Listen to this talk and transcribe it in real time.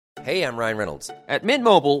Hey, I'm Ryan Reynolds. At Mint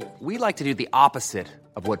Mobile, we like to do the opposite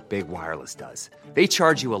of what Big Wireless does. They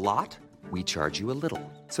charge you a lot, we charge you a little.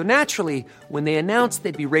 So naturally, when they announced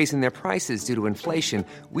they'd be raising their prices due to inflation,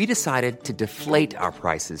 we decided to deflate our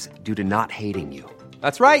prices due to not hating you.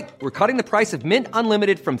 That's right. We're cutting the price of Mint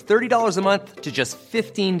Unlimited from $30 a month to just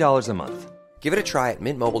 $15 a month. Give it a try at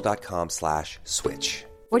mintmobile.com/switch.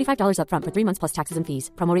 $45 up front for 3 months plus taxes and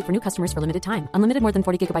fees. Promo rate for new customers for limited time. Unlimited more than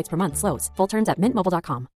 40 gigabytes per month. Slows full terms at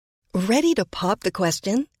mintmobile.com. Ready to pop the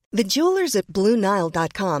question? The jewelers at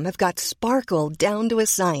BlueNile.com have got sparkle down to a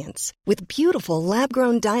science with beautiful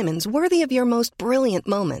lab-grown diamonds worthy of your most brilliant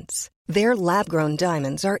moments. Their lab-grown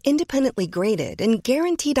diamonds are independently graded and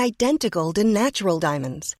guaranteed identical to natural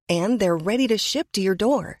diamonds, and they're ready to ship to your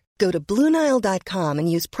door. Go to BlueNile.com and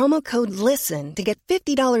use promo code LISTEN to get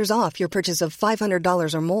 $50 off your purchase of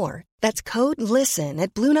 $500 or more. That's code LISTEN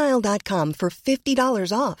at BlueNile.com for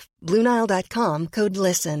 $50 off. BlueNile.com, code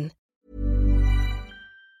LISTEN.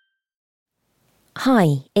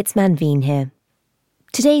 Hi, it's Manveen here.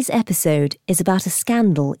 Today's episode is about a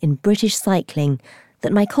scandal in British cycling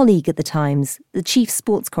that my colleague at The Times, the chief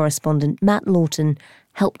sports correspondent Matt Lawton,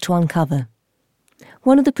 helped to uncover.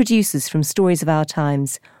 One of the producers from Stories of Our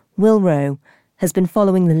Times, Will Rowe, has been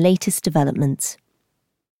following the latest developments.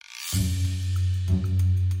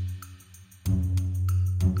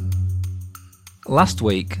 Last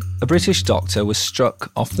week, a British doctor was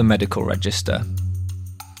struck off the medical register.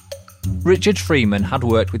 Richard Freeman had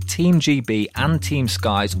worked with Team GB and Team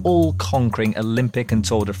Sky's all-conquering Olympic and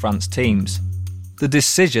Tour de France teams. The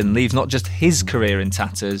decision leaves not just his career in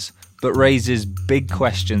tatters, but raises big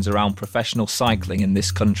questions around professional cycling in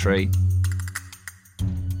this country.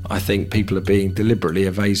 I think people are being deliberately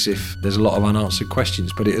evasive. There's a lot of unanswered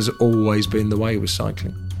questions, but it has always been the way with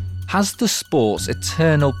cycling. Has the sport's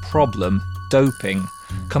eternal problem, doping,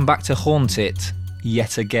 come back to haunt it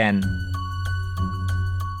yet again?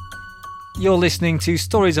 You're listening to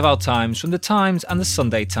Stories of Our Times from The Times and The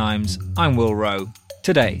Sunday Times. I'm Will Rowe.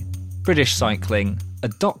 Today, British cycling, a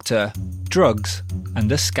doctor, drugs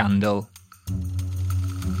and a scandal.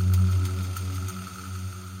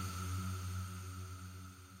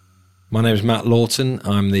 My name is Matt Lawton.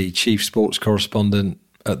 I'm the chief sports correspondent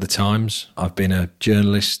at The Times. I've been a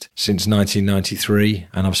journalist since 1993,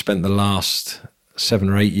 and I've spent the last 7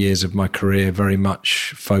 or 8 years of my career very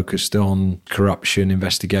much focused on corruption,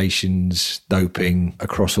 investigations, doping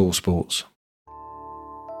across all sports.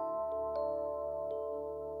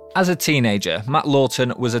 As a teenager, Matt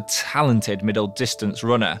Lawton was a talented middle-distance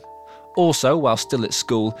runner. Also, while still at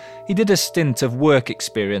school, he did a stint of work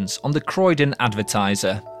experience on the Croydon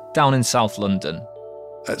Advertiser, down in South London.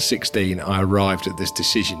 At 16, I arrived at this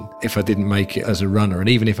decision. If I didn't make it as a runner, and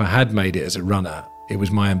even if I had made it as a runner, it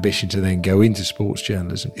was my ambition to then go into sports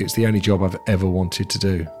journalism. It's the only job I've ever wanted to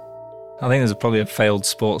do. I think there's probably a failed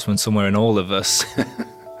sportsman somewhere in all of us. In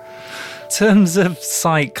terms of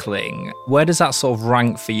cycling, where does that sort of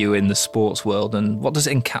rank for you in the sports world, and what does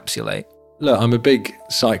it encapsulate? Look, I'm a big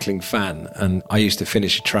cycling fan, and I used to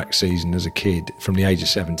finish a track season as a kid from the age of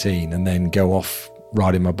 17 and then go off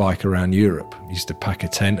riding my bike around Europe. I used to pack a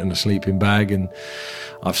tent and a sleeping bag, and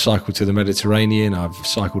I've cycled to the Mediterranean. I've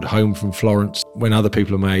cycled home from Florence. When other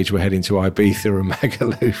people of my age were heading to Ibiza and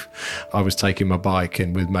Magaluf, I was taking my bike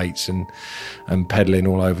and with mates and pedalling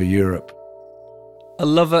all over Europe. A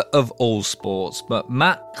lover of all sports, but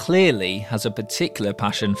Matt clearly has a particular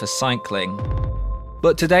passion for cycling.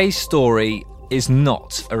 But today's story is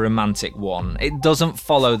not a romantic one. It doesn't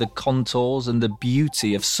follow the contours and the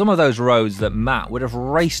beauty of some of those roads that Matt would have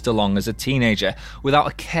raced along as a teenager without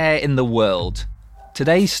a care in the world.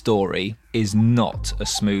 Today's story is not a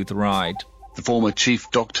smooth ride. The former chief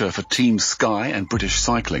doctor for Team Sky and British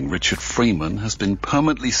Cycling, Richard Freeman, has been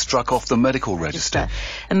permanently struck off the medical register.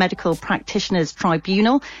 A medical practitioners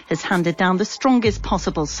tribunal has handed down the strongest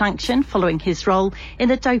possible sanction following his role in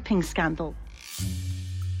the doping scandal.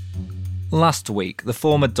 Last week, the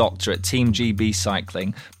former doctor at Team GB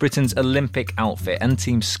Cycling, Britain's Olympic outfit, and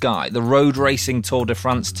Team Sky, the road racing Tour de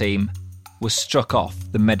France team, was struck off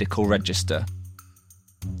the medical register.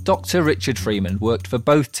 Dr. Richard Freeman worked for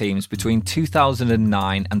both teams between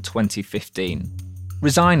 2009 and 2015,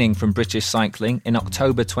 resigning from British Cycling in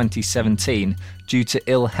October 2017 due to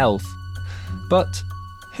ill health. But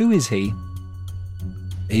who is he?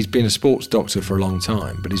 He's been a sports doctor for a long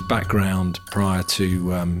time, but his background prior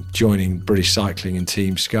to joining British Cycling and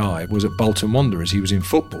Team Sky was at Bolton Wanderers. He was in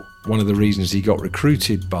football. One of the reasons he got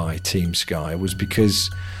recruited by Team Sky was because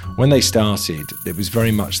when they started, it was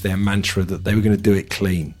very much their mantra that they were going to do it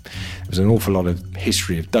clean. There was an awful lot of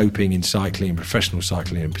history of doping in cycling, professional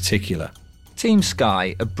cycling in particular. Team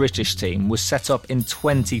Sky, a British team, was set up in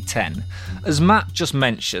 2010. As Matt just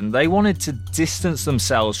mentioned, they wanted to distance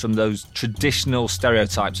themselves from those traditional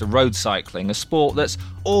stereotypes of road cycling, a sport that's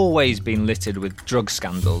always been littered with drug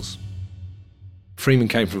scandals. Freeman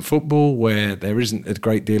came from football, where there isn't a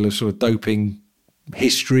great deal of sort of doping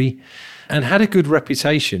history, and had a good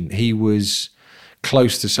reputation. He was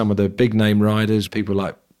close to some of the big-name riders. People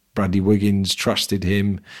like Bradley Wiggins trusted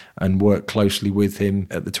him and worked closely with him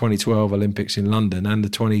at the 2012 Olympics in London and the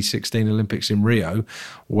 2016 Olympics in Rio,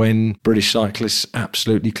 when British cyclists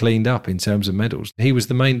absolutely cleaned up in terms of medals. He was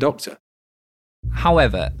the main doctor.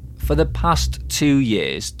 However, for the past 2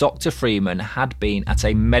 years, Dr. Freeman had been at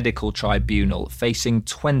a medical tribunal facing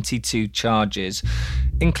 22 charges,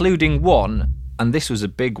 including one, and this was a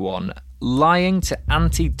big one, lying to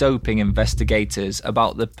anti-doping investigators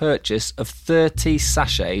about the purchase of 30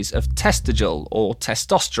 sachets of Testigel, or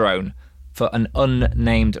testosterone, for an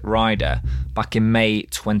unnamed rider back in May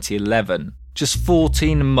 2011, just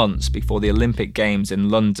 14 months before the Olympic Games in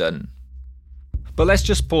London. But let's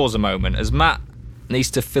just pause a moment, as Matt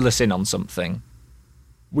needs to fill us in on something.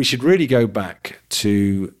 We should really go back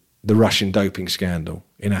to the Russian doping scandal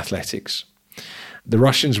in athletics. The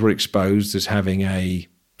Russians were exposed as having a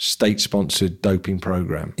state-sponsored doping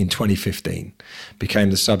program in 2015, became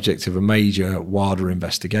the subject of a major WADA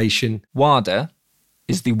investigation. WADA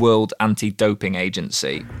is the World Anti-Doping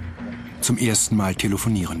Agency. Zum ersten Mal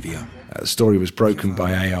telefonieren wir. The story was broken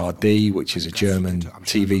by ARD, which is a German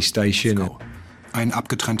TV station. Ein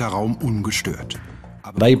abgetrennter Raum ungestört.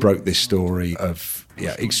 They broke this story of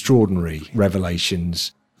extraordinary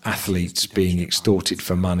revelations, athletes being extorted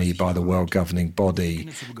for money by the world governing body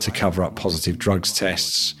to cover up positive drugs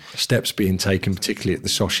tests, steps being taken particularly at the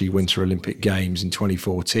Sochi Winter Olympic Games in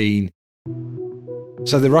 2014.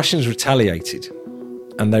 So the Russians retaliated,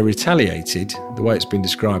 and they retaliated, the way it's been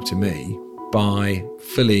described to me, by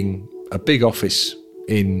filling a big office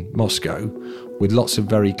in Moscow with lots of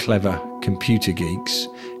very clever computer geeks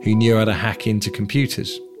who knew how to hack into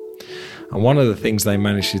computers. And one of the things they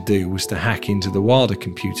managed to do was to hack into the WADA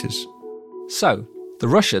computers. So, the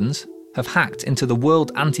Russians have hacked into the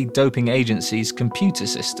World Anti-Doping Agency's computer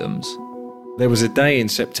systems. There was a day in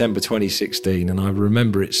September 2016, and I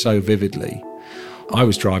remember it so vividly. I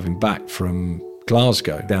was driving back from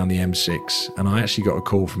Glasgow down the M6, and I actually got a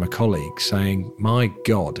call from a colleague saying, "My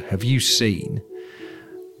God, have you seen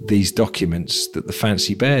these documents that the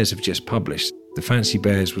Fancy Bears have just published?" The Fancy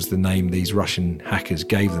Bears was the name these Russian hackers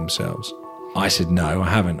gave themselves. I said, "No, I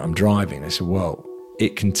haven't, I'm driving." They said, "Well,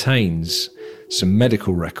 it contains some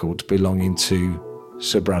medical records belonging to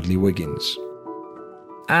Sir Bradley Wiggins."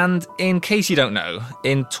 And in case you don't know,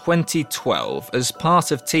 in 2012, as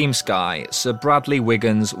part of Team Sky, Sir Bradley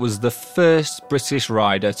Wiggins was the first British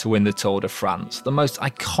rider to win the Tour de France, the most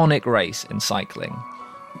iconic race in cycling.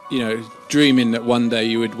 You know, dreaming that one day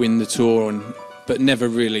you would win the Tour, but never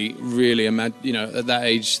really at that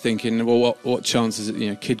age thinking, well, what chance is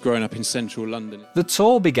it, kid growing up in central London. The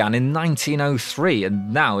Tour began in 1903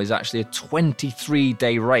 and now is actually a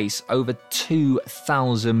 23-day race over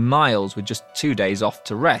 2,000 miles with just 2 days off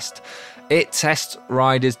to rest. It tests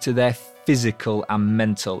riders to their physical and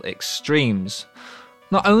mental extremes.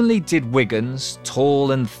 Not only did Wiggins,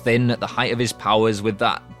 tall and thin at the height of his powers with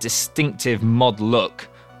that distinctive mod look,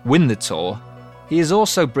 win the Tour, he is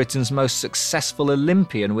also Britain's most successful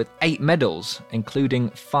Olympian with 8 medals, including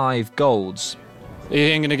 5 golds. You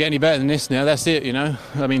ain't going to get any better than this now, that's it,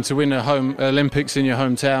 I mean, to win a home Olympics in your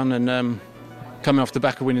hometown and coming off the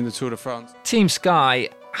back of winning the Tour de France. Team Sky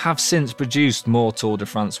have since produced more Tour de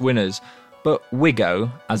France winners, but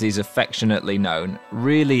Wiggo, as he's affectionately known,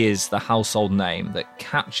 really is the household name that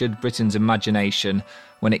captured Britain's imagination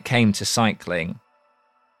when it came to cycling.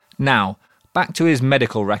 Now, back to his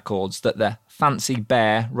medical records that the Fancy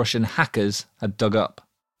Bear Russian hackers had dug up.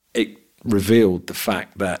 It revealed the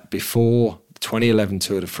fact that before the 2011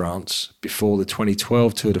 Tour de France, before the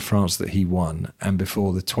 2012 Tour de France that he won, and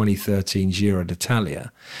before the 2013 Giro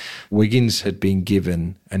d'Italia, Wiggins had been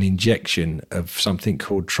given an injection of something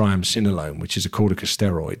called triamcinolone, which is a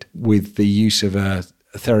corticosteroid, with the use of a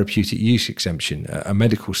therapeutic use exemption, a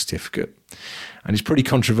medical certificate. And it's pretty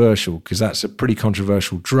controversial because that's a pretty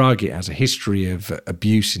controversial drug. It has a history of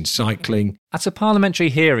abuse in cycling. At a parliamentary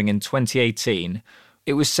hearing in 2018,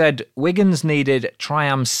 it was said Wiggins needed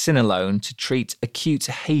triamcinolone to treat acute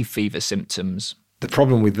hay fever symptoms. The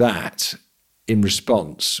problem with that, in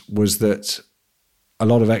response, was that a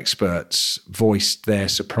lot of experts voiced their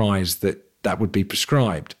surprise that that would be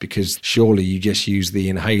prescribed, because surely you just use the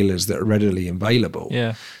inhalers that are readily available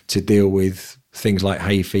to deal with things like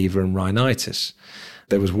hay fever and rhinitis.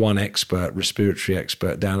 There was one expert, respiratory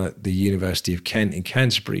expert, down at the University of Kent in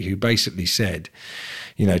Canterbury who basically said,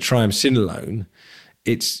 triamcinolone,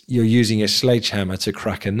 you're using a sledgehammer to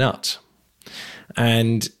crack a nut.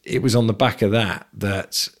 And it was on the back of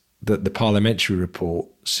that the parliamentary report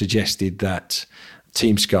suggested that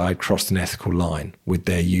Team Sky had crossed an ethical line with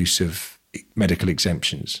their use of medical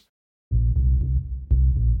exemptions.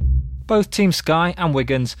 Both Team Sky and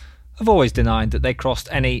Wiggins have always denied that they crossed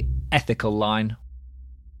any ethical line.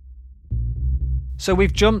 So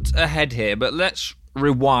we've jumped ahead here, but let's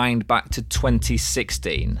rewind back to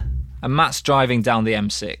 2016. And Matt's driving down the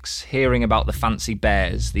M6, hearing about the Fancy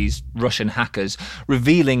Bears, these Russian hackers,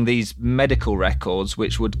 revealing these medical records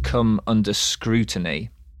which would come under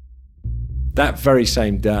scrutiny. That very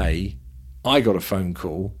same day, I got a phone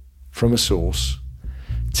call from a source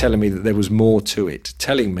telling me that there was more to it,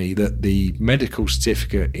 telling me that the medical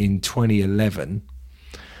certificate in 2011,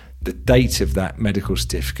 the date of that medical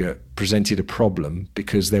certificate presented a problem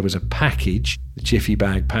because there was a package, the Jiffy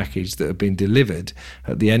Bag package, that had been delivered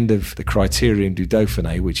at the end of the Criterium du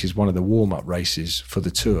Dauphiné, which is one of the warm-up races for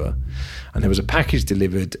the Tour. And there was a package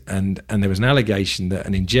delivered and there was an allegation that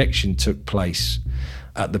an injection took place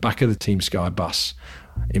at the back of the Team Sky bus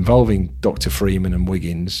involving Dr. Freeman and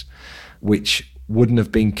Wiggins, which wouldn't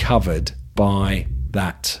have been covered by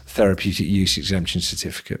that therapeutic use exemption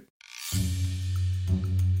certificate.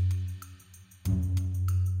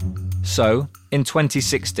 So, in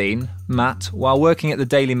 2016, Matt, while working at the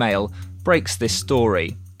Daily Mail, breaks this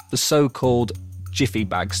story, the so-called Jiffy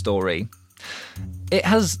Bag story. It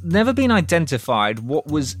has never been identified what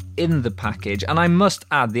was in the package, and I must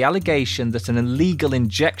add the allegation that an illegal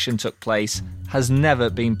injection took place has never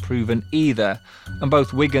been proven either, and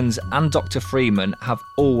both Wiggins and Dr. Freeman have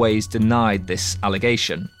always denied this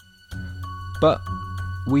allegation. But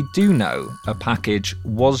we do know a package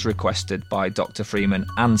was requested by Dr. Freeman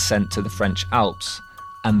and sent to the French Alps,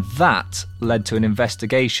 and that led to an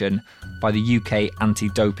investigation by the UK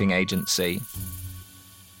Anti-Doping Agency.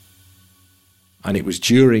 And it was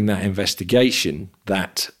during that investigation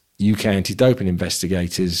that UK anti-doping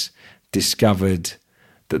investigators discovered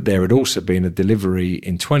that there had also been a delivery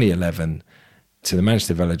in 2011 to the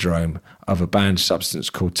Manchester Velodrome of a banned substance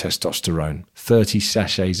called testosterone. 30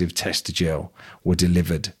 sachets of Testagel were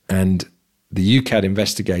delivered. And the UCAD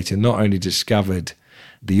investigator not only discovered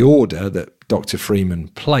the order that Dr. Freeman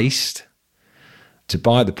placed to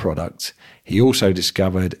buy the product, he also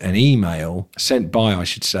discovered an email sent by, I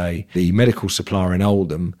should say, the medical supplier in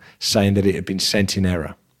Oldham saying that it had been sent in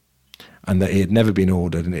error and that it had never been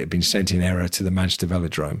ordered and it had been sent in error to the Manchester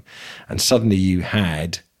Velodrome. And suddenly you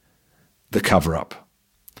had the cover-up.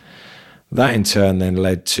 That in turn then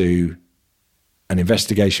led to an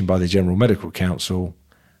investigation by the General Medical Council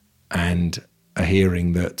and a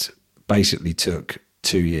hearing that basically took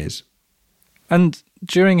 2 years. And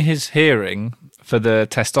during his hearing for the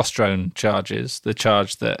testosterone charges, the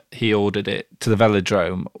charge that he ordered it to the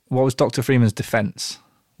Velodrome, what was Dr. Freeman's defence?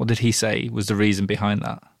 What did he say was the reason behind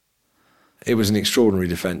that? It was an extraordinary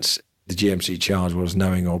defence. The GMC charge was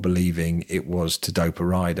knowing or believing it was to dope a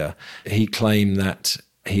rider. He claimed that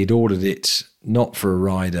he had ordered it not for a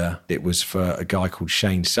rider, it was for a guy called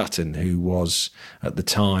Shane Sutton, who was, at the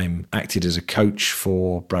time, acted as a coach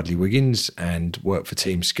for Bradley Wiggins and worked for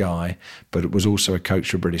Team Sky, but it was also a coach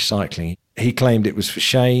for British Cycling. He claimed it was for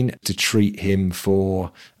Shane to treat him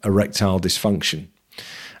for erectile dysfunction.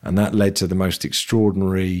 And that led to the most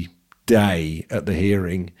extraordinary day at the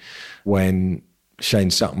hearing when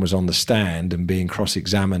Shane Sutton was on the stand and being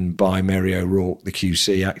cross-examined by Mary O'Rourke, the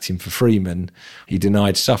QC acting for Freeman. He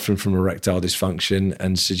denied suffering from erectile dysfunction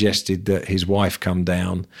and suggested that his wife come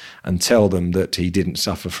down and tell them that he didn't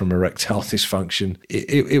suffer from erectile dysfunction.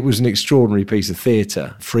 It was an extraordinary piece of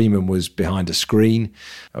theatre. Freeman was behind a screen.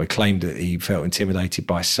 He claimed that he felt intimidated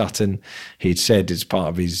by Sutton. He'd said as part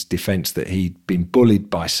of his defence that he'd been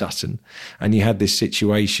bullied by Sutton. And you had this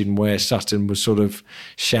situation where Sutton was sort of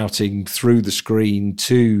shouting through the screen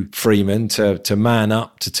to Freeman to man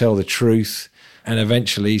up, to tell the truth. And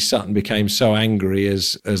eventually Sutton became so angry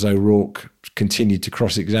as O'Rourke continued to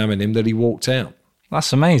cross-examine him that he walked out.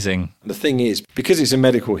 That's amazing. The thing is, because it's a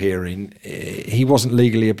medical hearing, he wasn't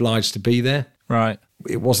legally obliged to be there. Right.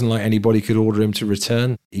 It wasn't like anybody could order him to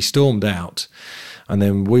return. He stormed out. And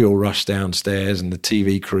then we all rushed downstairs and the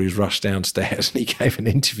TV crews rushed downstairs and he gave an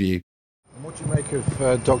interview. What do you make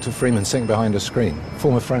of Dr. Freeman sitting behind a screen?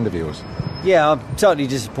 Former friend of yours? Yeah, I'm totally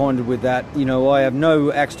disappointed with that. You know, I have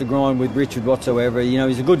no axe to grind with Richard whatsoever. You know,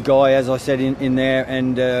 he's a good guy, as I said in there,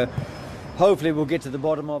 and hopefully we'll get to the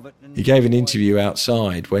bottom of it. He gave an interview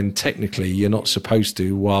outside when technically you're not supposed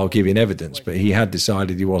to while giving evidence, but he had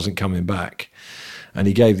decided he wasn't coming back. And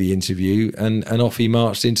he gave the interview and off he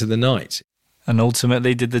marched into the night. And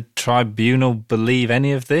ultimately, did the tribunal believe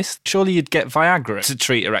any of this? Surely you'd get Viagra to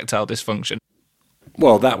treat erectile dysfunction.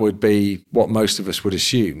 Well, that would be what most of us would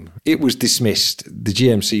assume. It was dismissed. The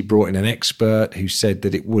GMC brought in an expert who said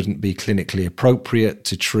that it wouldn't be clinically appropriate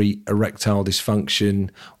to treat erectile dysfunction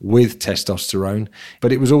with testosterone.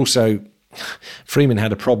 But it was also, Freeman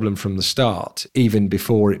had a problem from the start, even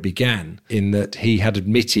before it began, in that he had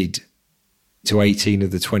admitted to 18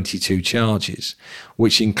 of the 22 charges,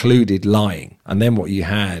 which included lying. And then what you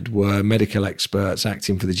had were medical experts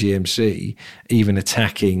acting for the GMC, even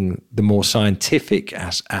attacking the more scientific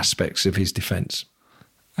aspects of his defence.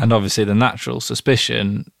 And obviously the natural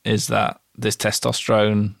suspicion is that this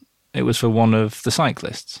testosterone, it was for one of the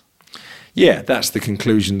cyclists. Yeah, that's the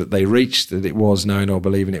conclusion that they reached, that it was known or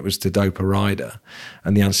believing it was to dope a rider.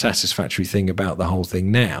 And the unsatisfactory thing about the whole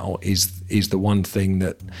thing now is the one thing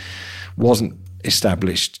that wasn't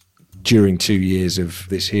established during 2 years of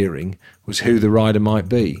this hearing was who the rider might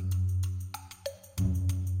be.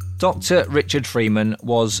 Dr. Richard Freeman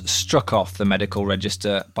was struck off the medical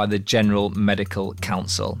register by the General Medical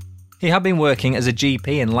Council. He had been working as a GP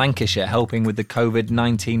in Lancashire helping with the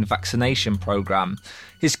COVID-19 vaccination programme.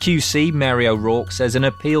 His QC, Mary O'Rourke, says an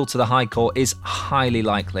appeal to the High Court is highly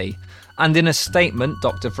likely. And in a statement,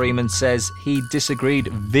 Dr. Freeman says he disagreed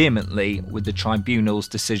vehemently with the tribunal's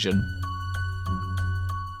decision.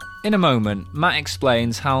 In a moment, Matt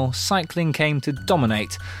explains how cycling came to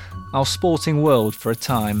dominate our sporting world for a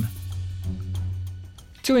time.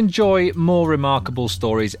 To enjoy more remarkable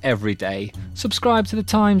stories every day, subscribe to The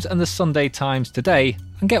Times and The Sunday Times today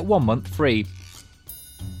and get 1 month free.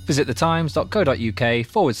 Visit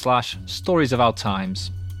thetimes.co.uk/stories of our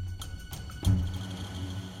times.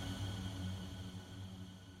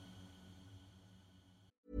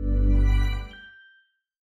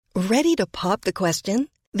 Ready to pop the question?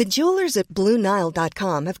 The jewelers at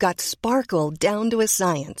BlueNile.com have got sparkle down to a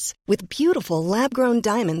science with beautiful lab-grown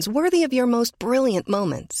diamonds worthy of your most brilliant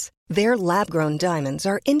moments. Their lab-grown diamonds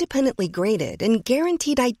are independently graded and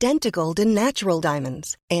guaranteed identical to natural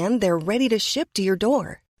diamonds, and they're ready to ship to your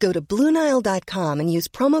door. Go to BlueNile.com and use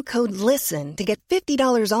promo code LISTEN to get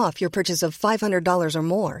 $50 off your purchase of $500 or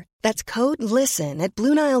more. That's code LISTEN at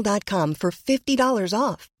BlueNile.com for $50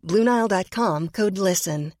 off. BlueNile.com, code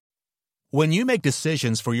LISTEN. When you make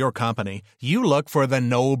decisions for your company, you look for the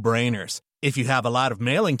no-brainers. If you have a lot of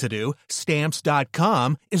mailing to do,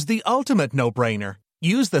 Stamps.com is the ultimate no-brainer.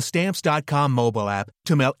 Use the Stamps.com mobile app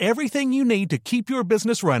to mail everything you need to keep your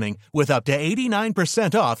business running with up to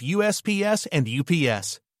 89% off USPS and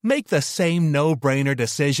UPS. Make the same no-brainer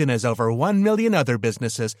decision as over 1 million other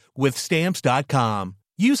businesses with Stamps.com.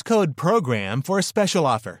 Use code PROGRAM for a special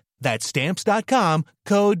offer. That's Stamps.com,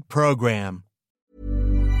 code PROGRAM.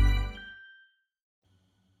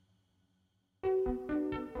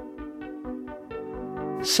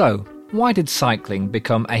 So, why did cycling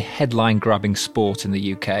become a headline-grabbing sport in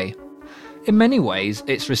the UK? In many ways,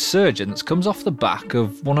 its resurgence comes off the back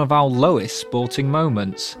of one of our lowest sporting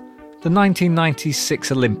moments, the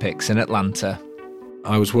 1996 Olympics in Atlanta.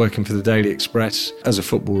 I was working for the Daily Express as a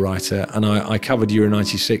football writer, and I covered Euro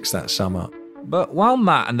 96 that summer. But while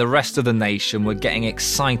Matt and the rest of the nation were getting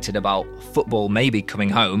excited about football maybe coming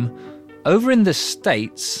home, over in the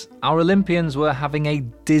States, our Olympians were having a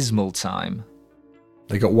dismal time.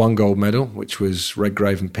 They got 1 gold medal, which was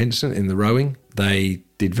Redgrave and Pinson in the rowing. They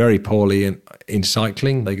did very poorly in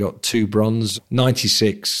cycling. They got 2 bronze.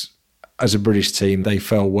 96, as a British team, they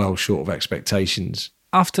fell well short of expectations.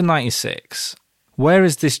 After 96, where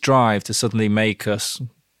is this drive to suddenly make us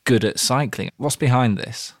good at cycling? What's behind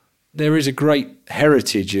this? There is a great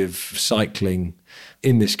heritage of cycling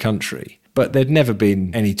in this country, but there'd never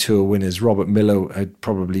been any Tour winners. Robert Miller had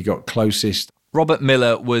probably got closest. Robert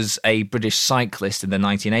Miller was a British cyclist in the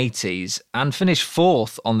 1980s and finished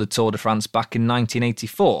 4th on the Tour de France back in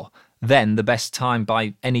 1984, then the best time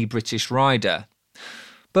by any British rider.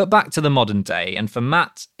 But back to the modern day, and for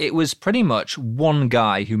Matt, it was pretty much one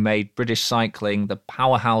guy who made British cycling the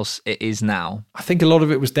powerhouse it is now. I think a lot of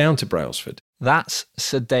it was down to Brailsford. That's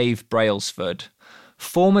Sir Dave Brailsford,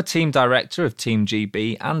 former team director of Team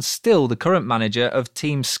GB and still the current manager of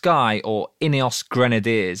Team Sky, or Ineos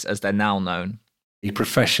Grenadiers as they're now known. He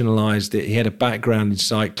professionalised it. He had a background in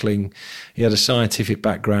cycling. He had a scientific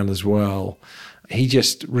background as well. He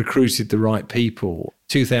just recruited the right people.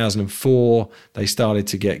 2004, they started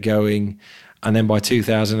to get going. And then by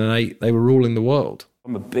 2008, they were ruling the world.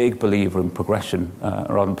 I'm a big believer in progression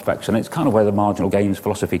rather than perfection. It's kind of where the marginal gains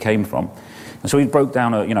philosophy came from. And so he broke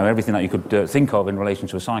down everything that you could think of in relation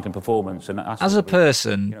to a cycling performance. And as a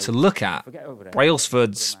person to look at,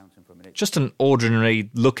 Brailsford's just an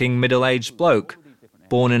ordinary-looking middle-aged bloke.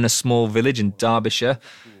 Born in a small village in Derbyshire,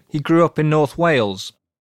 he grew up in North Wales.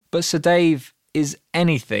 But Sir Dave is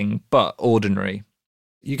anything but ordinary.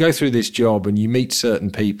 You go through this job and you meet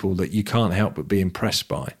certain people that you can't help but be impressed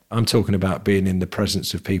by. I'm talking about being in the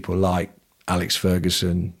presence of people like Alex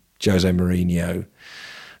Ferguson, Jose Mourinho.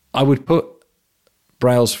 I would put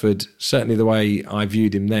Brailsford, certainly the way I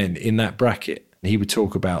viewed him then, in that bracket. He would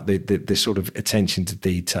talk about the sort of attention to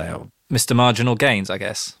detail. Mr. Marginal Gains, I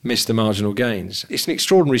guess. Mr. Marginal Gains. It's an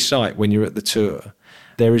extraordinary sight when you're at the tour.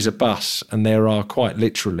 There is a bus and there are quite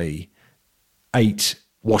literally 8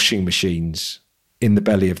 washing machines in the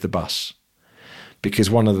belly of the bus, because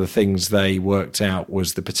one of the things they worked out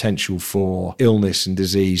was the potential for illness and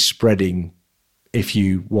disease spreading if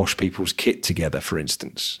you wash people's kit together, for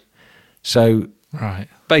instance. So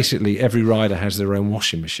basically every rider has their own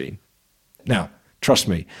washing machine. Now, trust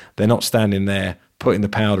me, they're not standing there putting the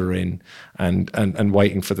powder in and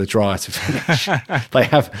waiting for the dryer to finish.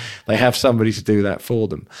 they have somebody to do that for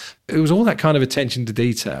them. It was all that kind of attention to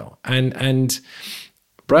detail. And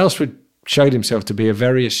Brailsford showed himself to be a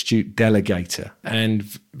very astute delegator and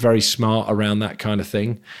very smart around that kind of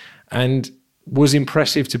thing, and was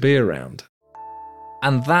impressive to be around.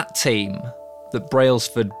 And that team that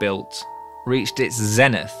Brailsford built reached its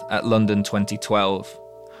zenith at London 2012.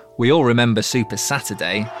 We all remember Super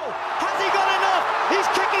Saturday. Has he got enough? He's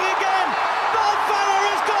kicking again. Mo Farah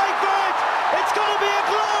is going for it. It's going to be a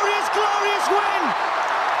glorious, glorious win.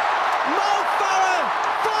 Mo Farah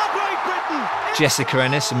for Great Britain. Jessica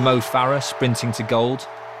Ennis and Mo Farah sprinting to gold.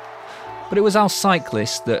 But it was our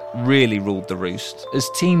cyclists that really ruled the roost, as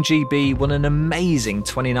Team GB won an amazing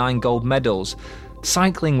 29 gold medals.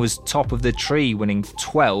 Cycling was top of the tree, winning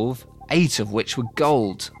 12, 8 of which were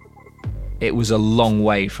gold. It was a long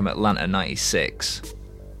way from Atlanta 96.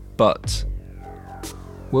 But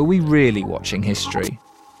were we really watching history?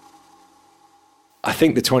 I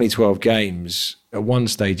think the 2012 Games, at one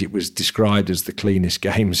stage it was described as the cleanest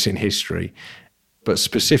Games in history, but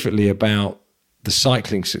specifically about the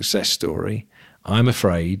cycling success story, I'm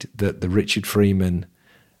afraid that the Richard Freeman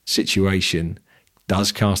situation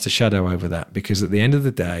does cast a shadow over that, because at the end of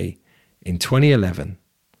the day, in 2011,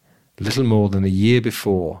 little more than a year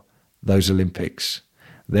before those Olympics,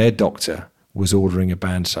 their doctor was ordering a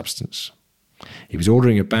banned substance. He was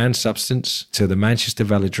ordering a banned substance to the Manchester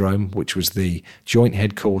Velodrome, which was the joint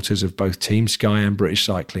headquarters of both Team Sky and British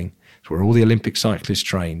Cycling. It's where all the Olympic cyclists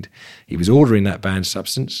trained. He was ordering that banned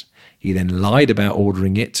substance. He then lied about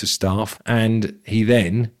ordering it to staff, and he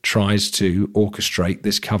then tries to orchestrate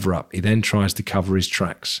this cover-up. He then tries to cover his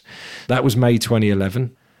tracks. That was May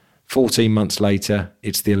 2011. 14 months later,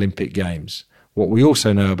 it's the Olympic Games. What we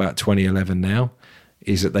also know about 2011 now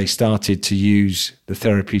is that they started to use the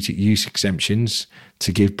therapeutic use exemptions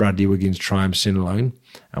to give Bradley Wiggins triamcinolone.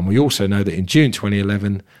 And we also know that in June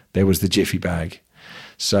 2011, there was the Jiffy bag.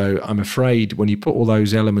 So I'm afraid when you put all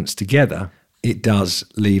those elements together, it does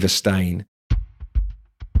leave a stain.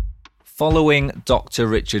 Following Dr.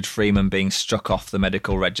 Richard Freeman being struck off the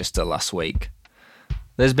medical register last week,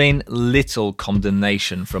 there's been little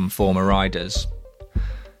condemnation from former riders.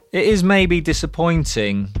 It is maybe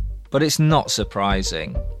disappointing, but it's not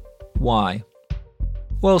surprising. Why?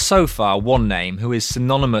 Well, so far, one name who is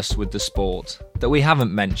synonymous with the sport that we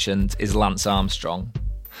haven't mentioned is Lance Armstrong.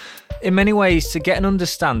 In many ways, to get an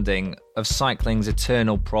understanding of cycling's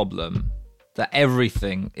eternal problem, that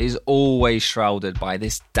everything is always shrouded by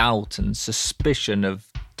this doubt and suspicion of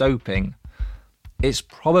doping, it's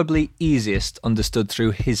probably easiest understood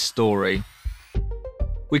through his story.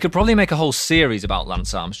 We could probably make a whole series about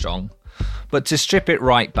Lance Armstrong, but to strip it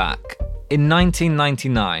right back, in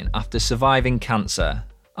 1999, after surviving cancer,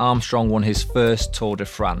 Armstrong won his first Tour de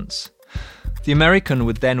France. The American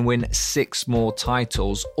would then win 6 more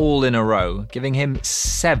titles, all in a row, giving him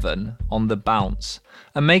 7 on the bounce,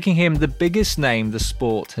 and making him the biggest name the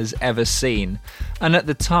sport has ever seen, and at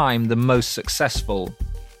the time the most successful.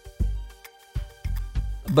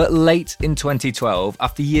 But late in 2012,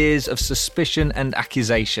 after years of suspicion and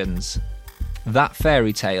accusations, that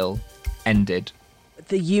fairy tale ended.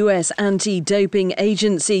 The US anti-doping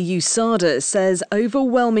agency USADA says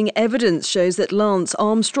overwhelming evidence shows that Lance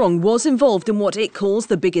Armstrong was involved in what it calls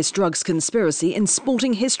the biggest drugs conspiracy in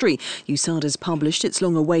sporting history. USADA's published its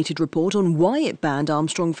long-awaited report on why it banned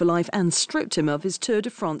Armstrong for life and stripped him of his Tour de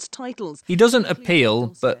France titles. He doesn't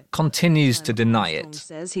appeal, but continues to deny it.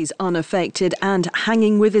 Says he's unaffected and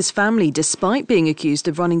hanging with his family despite being accused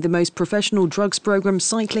of running the most professional drugs program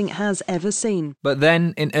cycling has ever seen. But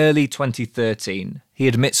then, in early 2013, he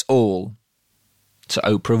admits all to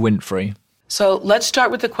Oprah Winfrey. So let's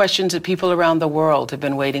start with the questions that people around the world have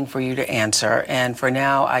been waiting for you to answer. And for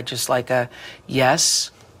now, I'd just like a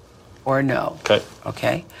yes or no.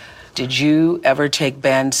 Okay. Did you ever take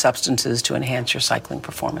banned substances to enhance your cycling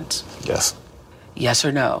performance? Yes. Yes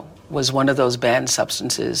or no? Was one of those banned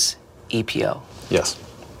substances EPO? Yes.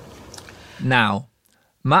 Now,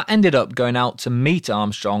 Matt ended up going out to meet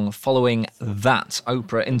Armstrong following that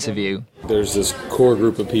Oprah interview. There's this core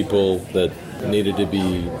group of people that needed to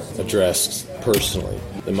be addressed personally.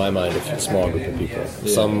 In my mind, a small group of people.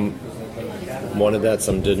 Yeah. Some wanted that,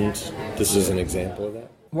 some didn't. This is an example of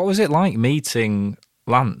that. What was it like meeting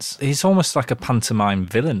Lance? He's almost like a pantomime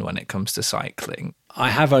villain when it comes to cycling.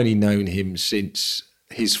 I have only known him since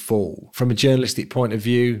his fall. From a journalistic point of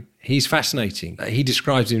view, he's fascinating. He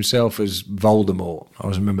describes himself as Voldemort. I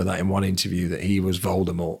always remember that in one interview, that he was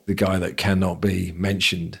Voldemort, the guy that cannot be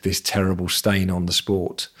mentioned, this terrible stain on the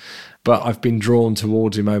sport. But I've been drawn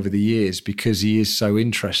towards him over the years because he is so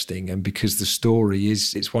interesting and because the story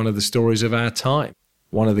it's one of the stories of our time.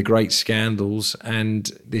 One of the great scandals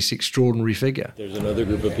and this extraordinary figure. There's another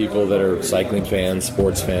group of people that are cycling fans,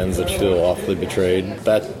 sports fans, that feel awfully betrayed.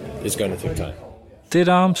 That is going to take time. Did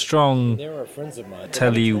Armstrong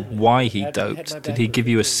tell you why he doped? Did he give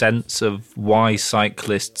you a sense of why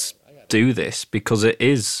cyclists do this? Because it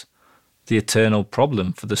is the eternal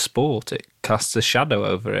problem for the sport. It casts a shadow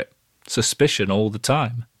over it. Suspicion all the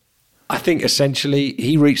time. I think essentially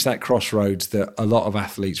he reached that crossroads that a lot of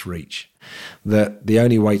athletes reach. That the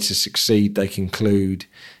only way to succeed, they conclude,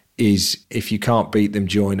 is if you can't beat them,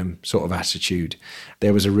 join them sort of attitude.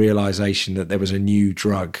 There was a realisation that there was a new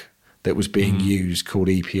drug that was being used called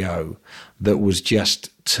EPO that was just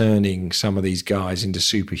turning some of these guys into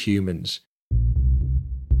superhumans.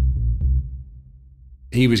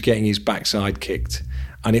 He was getting his backside kicked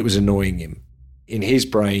and it was annoying him. In his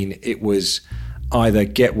brain, it was either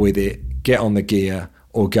get with it, get on the gear,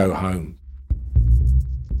 or go home.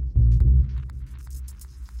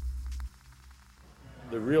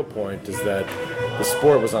 The real point is that the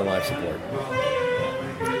sport was on life support.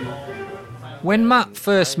 When Matt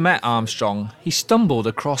first met Armstrong, he stumbled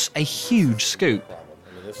across a huge scoop.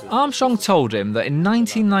 Armstrong told him that in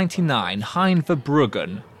 1999, Hein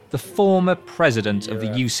Verbruggen, the former president of the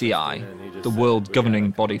UCI, the world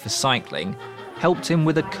governing body for cycling, helped him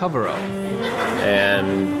with a cover-up.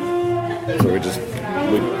 And so we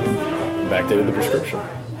backdated the prescription.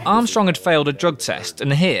 Armstrong had failed a drug test,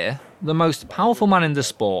 and here, the most powerful man in the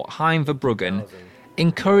sport, Hein Verbruggen,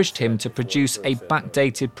 encouraged him to produce a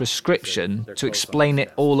backdated prescription to explain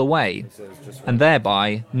it all away, and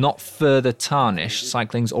thereby not further tarnish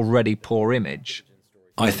cycling's already poor image.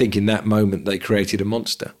 I think in that moment they created a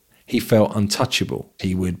monster. He felt untouchable.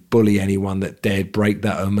 He would bully anyone that dared break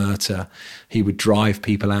that omerta. He would drive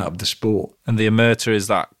people out of the sport. And the omerta is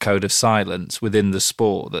that code of silence within the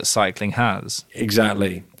sport that cycling has.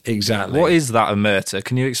 Exactly. What is that omerta?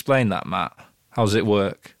 Can you explain that, Matt? How does it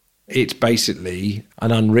work? It's basically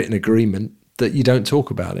an unwritten agreement that you don't talk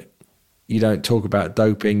about it. You don't talk about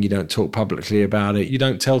doping. You don't talk publicly about it. You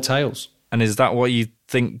don't tell tales. And is that what you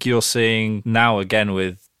think you're seeing now again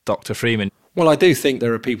with Dr. Freeman? Well, I do think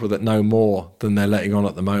there are people that know more than they're letting on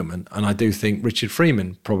at the moment. And I do think Richard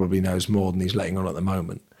Freeman probably knows more than he's letting on at the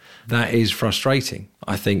moment. That is frustrating.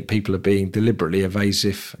 I think people are being deliberately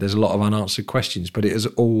evasive. There's a lot of unanswered questions, but it has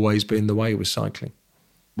always been the way with cycling.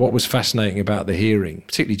 What was fascinating about the hearing,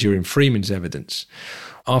 particularly during Freeman's evidence,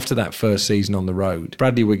 after that first season on the road,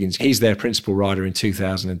 Bradley Wiggins, he's their principal rider in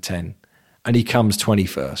 2010, and he comes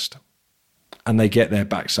 21st, and they get their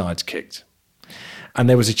backsides kicked. And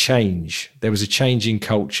there was a change. There was a change in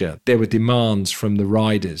culture. There were demands from the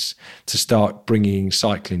riders to start bringing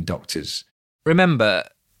cycling doctors. Remember,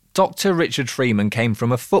 Dr. Richard Freeman came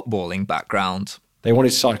from a footballing background. They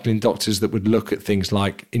wanted cycling doctors that would look at things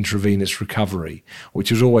like intravenous recovery,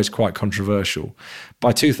 which was always quite controversial.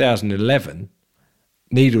 By 2011,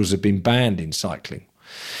 needles had been banned in cycling.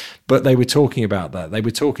 But they were talking about that. They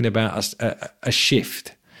were talking about a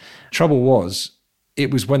shift. Trouble was,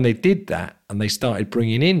 it was when they did that and they started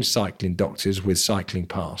bringing in cycling doctors with cycling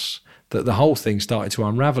pass that the whole thing started to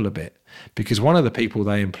unravel a bit, because one of the people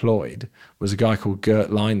they employed was a guy called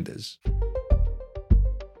Gert Leinders.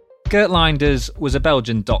 Gert Leinders was a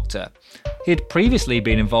Belgian doctor. He'd previously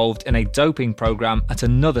been involved in a doping programme at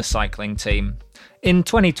another cycling team. In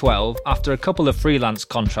 2012, after a couple of freelance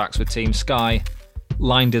contracts with Team Sky,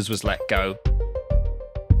 Leinders was let go.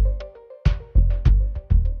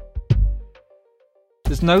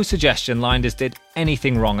 There's no suggestion Leinders did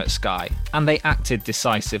anything wrong at Sky, and they acted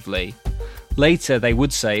decisively. Later, they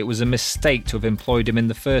would say it was a mistake to have employed him in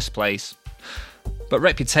the first place. But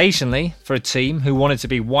reputationally, for a team who wanted to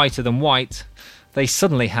be whiter than white, they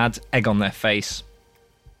suddenly had egg on their face.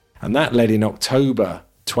 And that led in October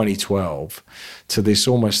 2012 to this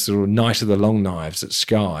almost sort of night of the long knives at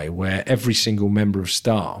Sky, where every single member of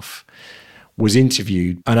staff was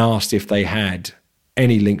interviewed and asked if they had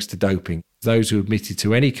any links to doping. Those who admitted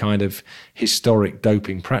to any kind of historic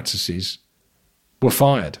doping practices were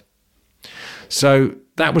fired. So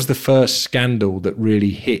that was the first scandal that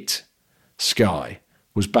really hit Sky,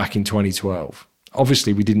 was back in 2012.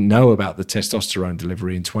 Obviously, we didn't know about the testosterone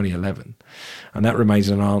delivery in 2011, and that remains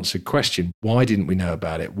an unanswered question. Why didn't we know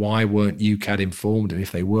about it? Why weren't UKAD informed? And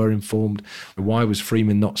if they were informed, why was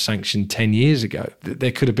Freeman not sanctioned 10 years ago?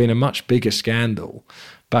 There could have been a much bigger scandal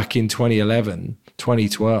back in 2011,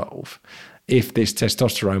 2012, if this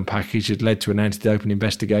testosterone package had led to an anti-doping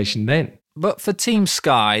investigation then. But for Team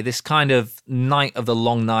Sky, this kind of night of the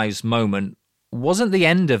long knives moment wasn't the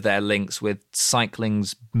end of their links with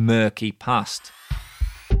cycling's murky past.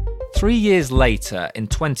 3 years later, in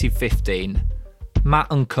 2015, Matt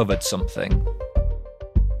uncovered something.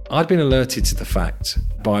 I'd been alerted to the fact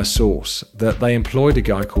by a source that they employed a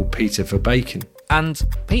guy called Peter Verbaeken. And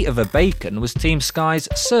Peter Verbaeken was Team Sky's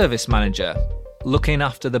service manager, looking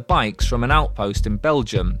after the bikes from an outpost in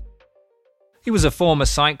Belgium. He was a former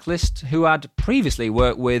cyclist who had previously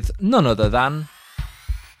worked with none other than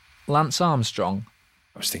Lance Armstrong.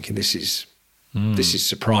 I was thinking, this is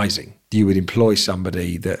surprising. You would employ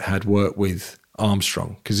somebody that had worked with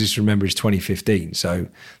Armstrong, because this, remember, is 2015, so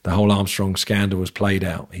the whole Armstrong scandal was played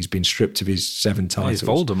out. He's been stripped of his 7 titles. He's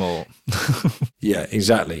Voldemort. Yeah,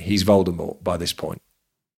 exactly. He's Voldemort by this point.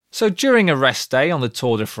 So during a rest day on the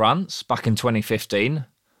Tour de France back in 2015,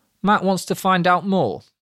 Matt wants to find out more.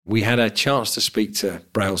 We had a chance to speak to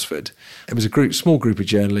Brailsford. It was a small group of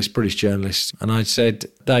journalists, British journalists, and I said,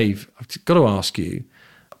 Dave, I've got to ask you,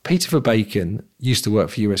 Peter Verbaeken used to work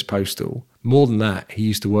for US Postal. More than that, he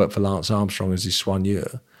used to work for Lance Armstrong as his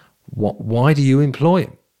soigneur. Why do you employ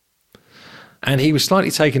him? And he was slightly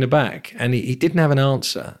taken aback, and he didn't have an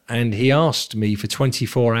answer, and he asked me for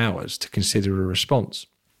 24 hours to consider a response.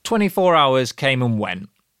 24 hours came and went.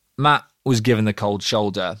 Matt was given the cold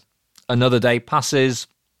shoulder. Another day passes,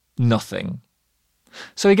 nothing.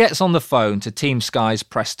 So he gets on the phone to Team Sky's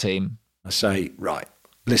press team. I say, right,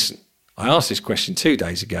 listen, I asked this question 2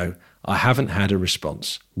 days ago. I haven't had a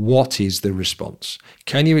response. What is the response?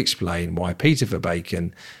 Can you explain why Peter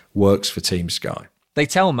Verbaeken works for Team Sky? They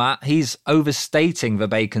tell Matt he's overstating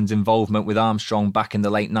Verbaeken's involvement with Armstrong back in the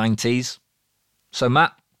late 90s. So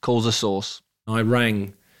Matt calls a source. I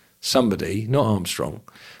rang somebody, not Armstrong,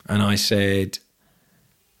 and I said,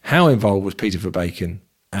 how involved was Peter Verbaeken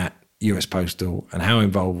at US Postal, and how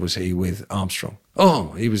involved was he with Armstrong?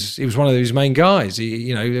 Oh, he was one of his main guys.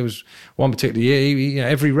 There was one particular year,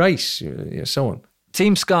 every race, so on.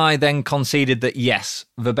 Team Sky then conceded that yes,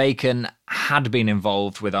 Verbaeken had been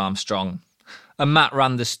involved with Armstrong. And Matt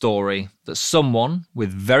ran the story that someone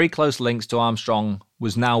with very close links to Armstrong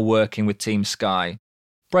was now working with Team Sky.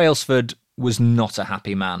 Brailsford was not a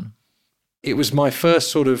happy man. It was my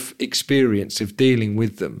first sort of experience of dealing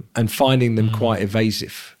with them and finding them quite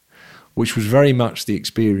evasive, which was very much the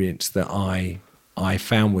experience that I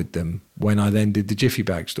found with them when I then did the Jiffy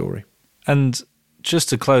Bag story. And just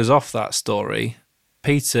to close off that story,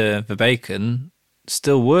 Peter Verbaeken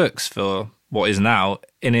still works for what is now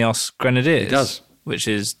Ineos Grenadiers. He does. Which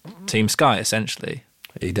is Team Sky, essentially.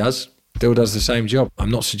 He does. Still does the same job.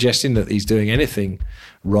 I'm not suggesting that he's doing anything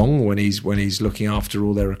wrong when he's looking after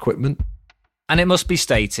all their equipment. And it must be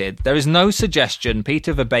stated, there is no suggestion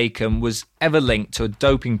Peter Verbaeken was ever linked to a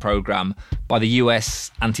doping programme by the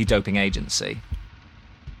US Anti-Doping Agency.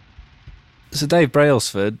 So Dave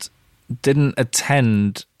Brailsford didn't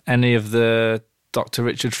attend any of the Dr.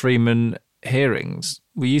 Richard Freeman hearings.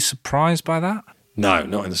 Were you surprised by that? No,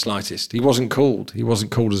 not in the slightest. He wasn't called. He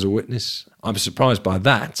wasn't called as a witness. I'm surprised by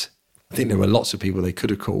that. I think there were lots of people they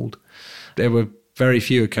could have called. There were very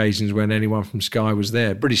few occasions when anyone from Sky was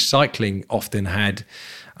there. British Cycling often had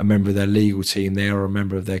a member of their legal team there or a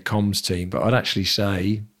member of their comms team, but I'd actually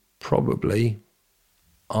say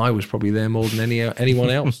I was probably there more than anyone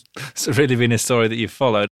else. It's really been a story that you've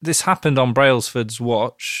followed. This happened on Brailsford's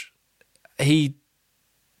watch. He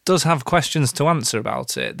does have questions to answer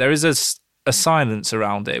about it. There is a silence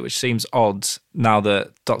around it, which seems odd now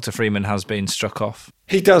that Dr. Freeman has been struck off.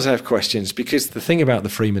 He does have questions, because the thing about the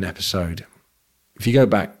Freeman episode, if you go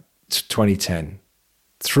back to 2010,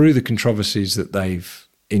 through the controversies that they've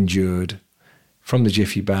endured, from the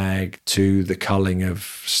Jiffy Bag to the culling of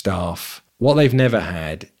staff, what they've never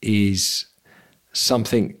had is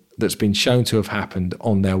something that's been shown to have happened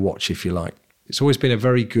on their watch, if you like. It's always been a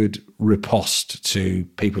very good riposte to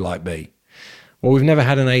people like me. Well, we've never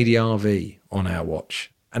had an ADRV on our watch,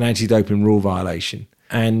 an anti-doping rule violation.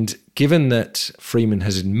 And given that Freeman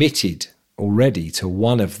has admitted already to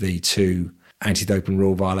one of the two anti-doping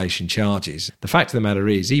rule violation charges, the fact of the matter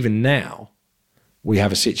is, even now, we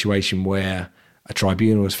have a situation where a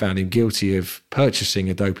tribunal has found him guilty of purchasing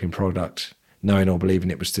a doping product, knowing or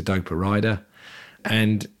believing it was to dope a rider,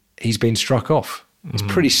 and he's been struck off. It's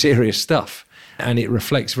pretty serious stuff, and it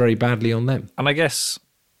reflects very badly on them. And I guess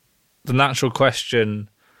the natural question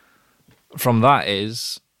from that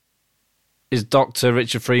is Dr.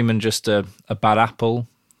 Richard Freeman just a bad apple,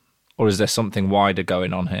 or is there something wider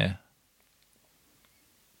going on here?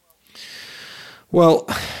 Well,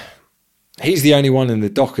 he's the only one in the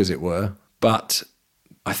dock, as it were, but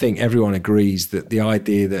I think everyone agrees that the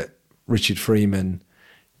idea that Richard Freeman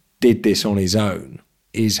did this on his own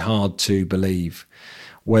is hard to believe.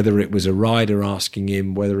 Whether it was a rider asking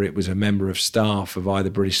him, whether it was a member of staff of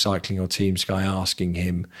either British Cycling or Team Sky asking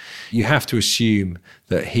him, you have to assume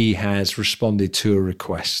that he has responded to a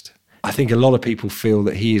request. I think a lot of people feel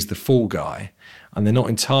that he is the fall guy, and they're not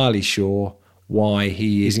entirely sure why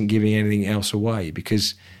he isn't giving anything else away,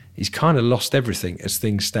 because he's kind of lost everything as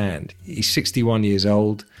things stand. He's 61 years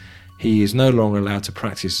old. He is no longer allowed to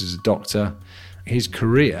practice as a doctor. His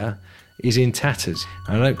career is in tatters.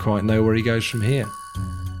 I don't quite know where he goes from here.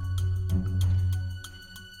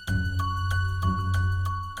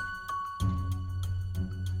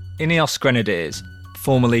 Ineos Grenadiers,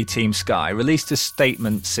 formerly Team Sky, released a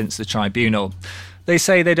statement since the tribunal. They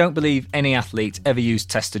say they don't believe any athlete ever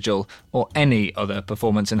used Testigel or any other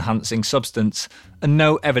performance-enhancing substance, and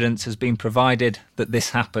no evidence has been provided that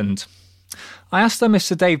this happened. I asked them if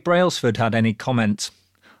Sir Dave Brailsford had any comment.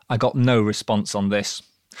 I got no response on this.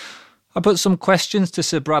 I put some questions to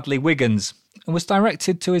Sir Bradley Wiggins and was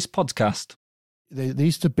directed to his podcast. There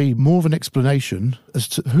needs to be more of an explanation as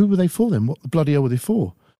to who were they for then? What the bloody hell were they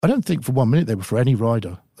for? I don't think for 1 minute they were for any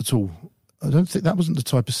rider at all. I don't think that wasn't the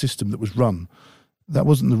type of system that was run. That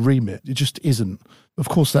wasn't the remit. It just isn't. Of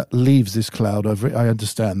course, that leaves this cloud over it. I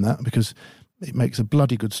understand that because it makes a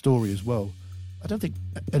bloody good story as well. I don't think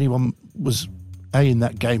anyone was in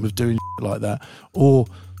that game of doing like that or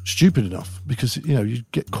stupid enough because, you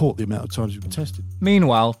get caught the amount of times you were tested.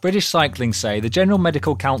 Meanwhile, British Cycling say the General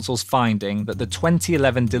Medical Council's finding that the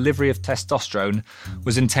 2011 delivery of testosterone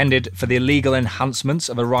was intended for the illegal enhancements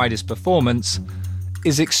of a rider's performance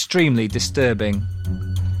is extremely disturbing.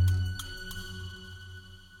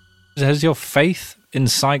 Has your faith in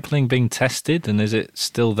cycling been tested, and is it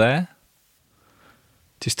still there?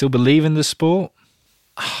 Do you still believe in the sport?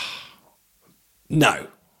 No,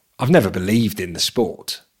 I've never believed in the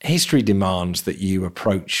sport. History demands that you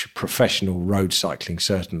approach professional road cycling,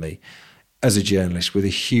 certainly, as a journalist, with a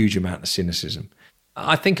huge amount of cynicism.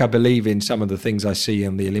 I think I believe in some of the things I see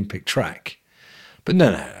on the Olympic track. But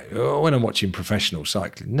no, when I'm watching professional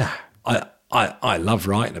cycling, no. I love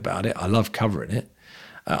writing about it. I love covering it.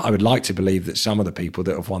 I would like to believe that some of the people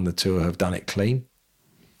that have won the Tour have done it clean.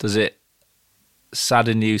 Does it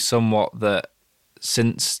sadden you somewhat that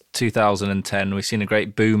since 2010 we've seen a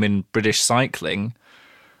great boom in British cycling,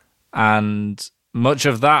 and much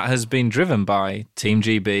of that has been driven by Team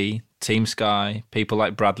GB, Team Sky, people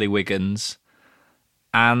like Bradley Wiggins,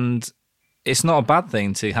 and it's not a bad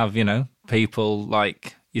thing to have, people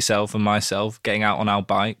like yourself and myself getting out on our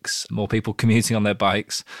bikes, more people commuting on their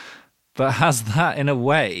bikes. But has that, in a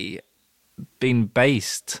way, been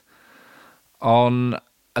based on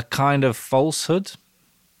a kind of falsehood?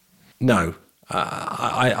 No.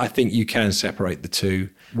 I think you can separate the two.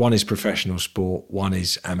 One is professional sport, one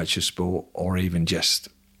is amateur sport, or even just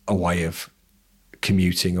a way of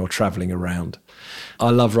commuting or travelling around.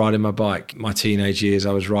 I love riding my bike. My teenage years,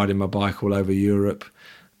 I was riding my bike all over Europe.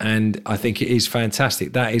 And I think it is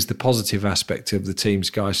fantastic. That is the positive aspect of the Team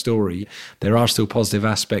Sky story. There are still positive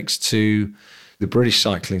aspects to the British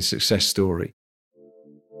cycling success story.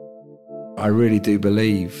 I really do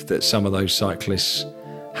believe that some of those cyclists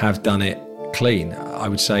have done it clean. I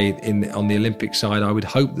would say on the Olympic side, I would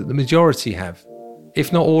hope that the majority have,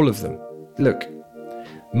 if not all of them. Look,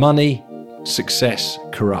 money, success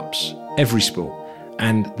corrupts every sport.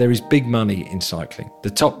 And there is big money in cycling. The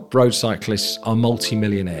top road cyclists are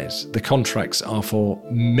multi-millionaires. The contracts are for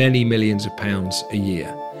many millions of pounds a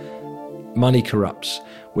year. Money corrupts.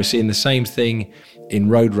 We're seeing the same thing in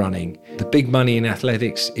road running. The big money in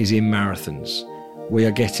athletics is in marathons. We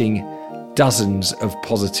are getting dozens of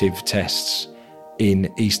positive tests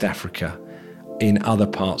in East Africa, in other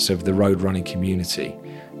parts of the road running community.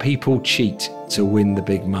 People cheat to win the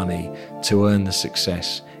big money, to earn the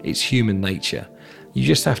success. It's human nature. You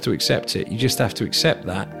just have to accept it. You just have to accept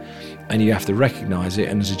that, and you have to recognise it,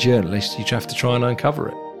 and as a journalist, you have to try and uncover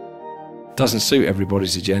it. It doesn't suit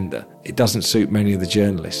everybody's agenda. It doesn't suit many of the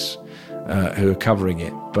journalists who are covering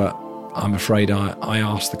it, but I'm afraid I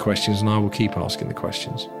ask the questions, and I will keep asking the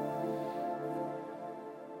questions.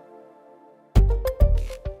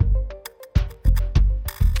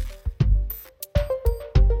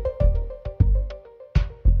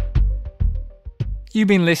 You've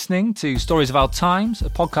been listening to Stories of Our Times, a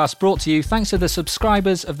podcast brought to you thanks to the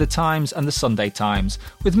subscribers of The Times and The Sunday Times,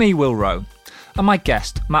 with me, Will Rowe, and my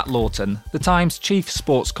guest, Matt Lawton, The Times chief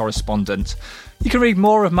sports correspondent. You can read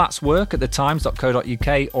more of Matt's work at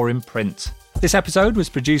thetimes.co.uk or in print. This episode was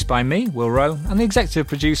produced by me, Will Rowe, and the executive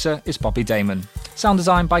producer is Bobby Damon. Sound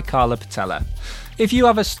design by Carla Patella. If you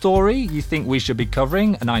have a story you think we should be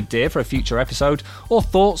covering, an idea for a future episode, or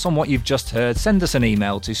thoughts on what you've just heard, send us an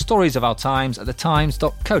email to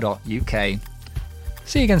storiesofourtimes@thetimes.co.uk.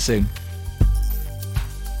 See you again soon.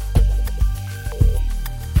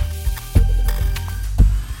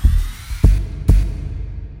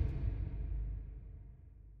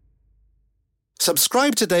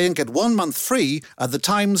 Subscribe today and get 1 month free at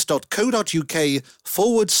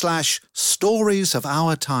thetimes.co.uk/stories of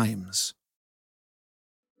our times.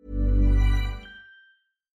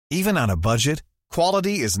 Even on a budget,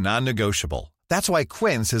 quality is non-negotiable. That's why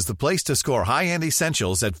Quince is the place to score high-end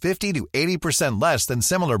essentials at 50 to 80% less than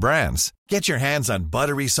similar brands. Get your hands on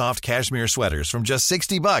buttery soft cashmere sweaters from just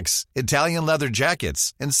 $60, Italian leather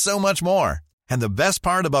jackets, and so much more. And the best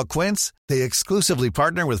part about Quince, they exclusively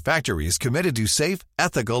partner with factories committed to safe,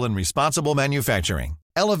 ethical, and responsible manufacturing.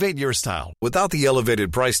 Elevate your style without the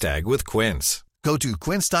elevated price tag with Quince. Go to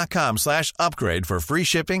quince.com/upgrade for free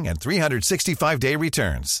shipping and 365-day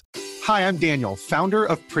returns. Hi, I'm Daniel, founder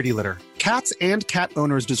of Pretty Litter. Cats and cat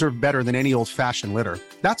owners deserve better than any old-fashioned litter.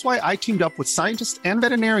 That's why I teamed up with scientists and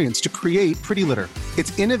veterinarians to create Pretty Litter.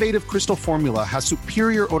 Its innovative crystal formula has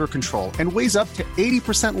superior odor control and weighs up to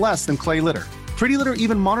 80% less than clay litter. Pretty Litter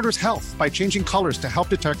even monitors health by changing colors to help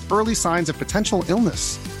detect early signs of potential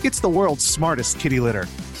illness. It's the world's smartest kitty litter.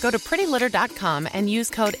 Go to prettylitter.com and use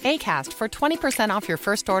code ACAST for 20% off your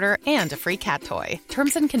first order and a free cat toy.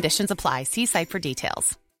 Terms and conditions apply. See site for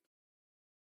details.